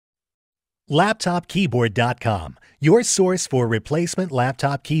LaptopKeyboard.com, your source for replacement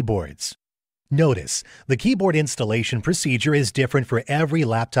laptop keyboards. Notice, the keyboard installation procedure is different for every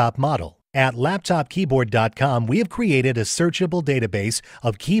laptop model. At LaptopKeyboard.com, we have created a searchable database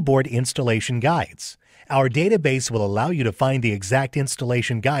of keyboard installation guides. Our database will allow you to find the exact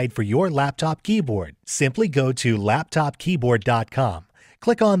installation guide for your laptop keyboard. Simply go to LaptopKeyboard.com,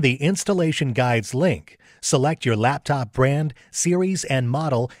 click on the Installation Guides link, select your laptop brand, series, and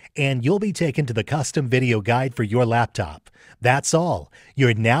model, and you'll be taken to the custom video guide for your laptop. That's all.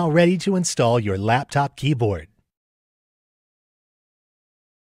 You're now ready to install your laptop keyboard.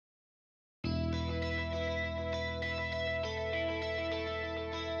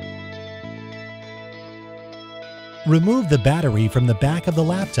 Remove the battery from the back of the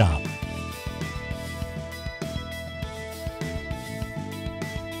laptop.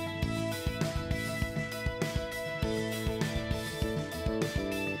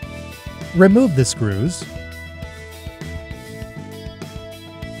 Remove the screws.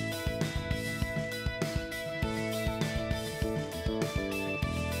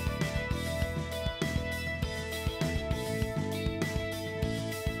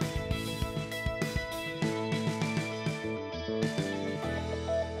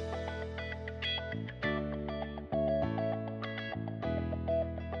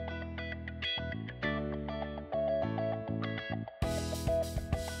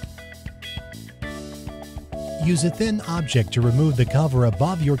 Use a thin object to remove the cover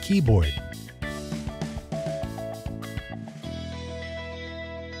above your keyboard.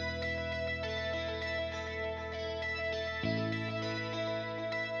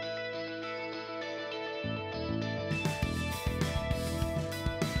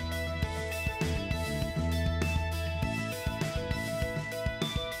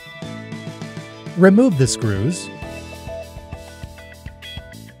 Remove the screws.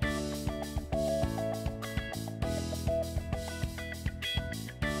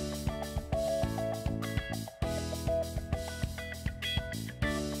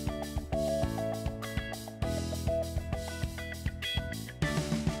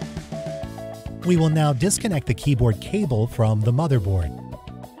 We will now disconnect the keyboard cable from the motherboard.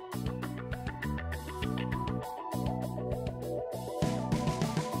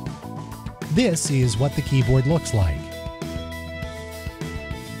 This is what the keyboard looks like.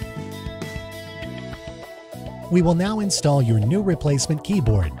 We will now install your new replacement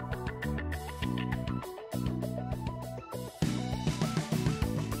keyboard.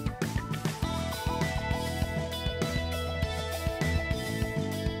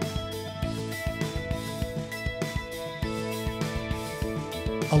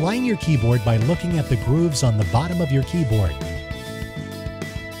 Align your keyboard by looking at the grooves on the bottom of your keyboard.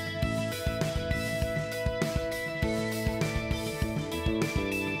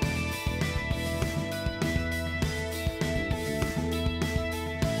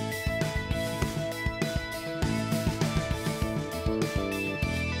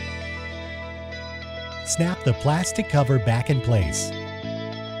 Snap the plastic cover back in place.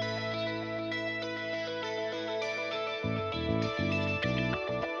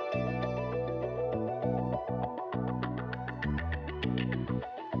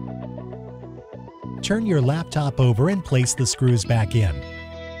 Turn your laptop over and place the screws back in.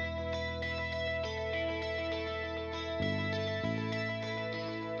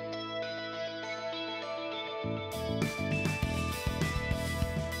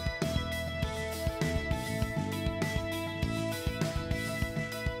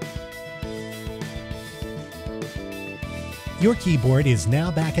 Your keyboard is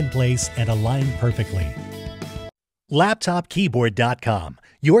now back in place and aligned perfectly. LaptopKeyboard.com,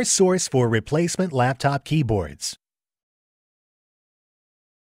 your source for replacement laptop keyboards.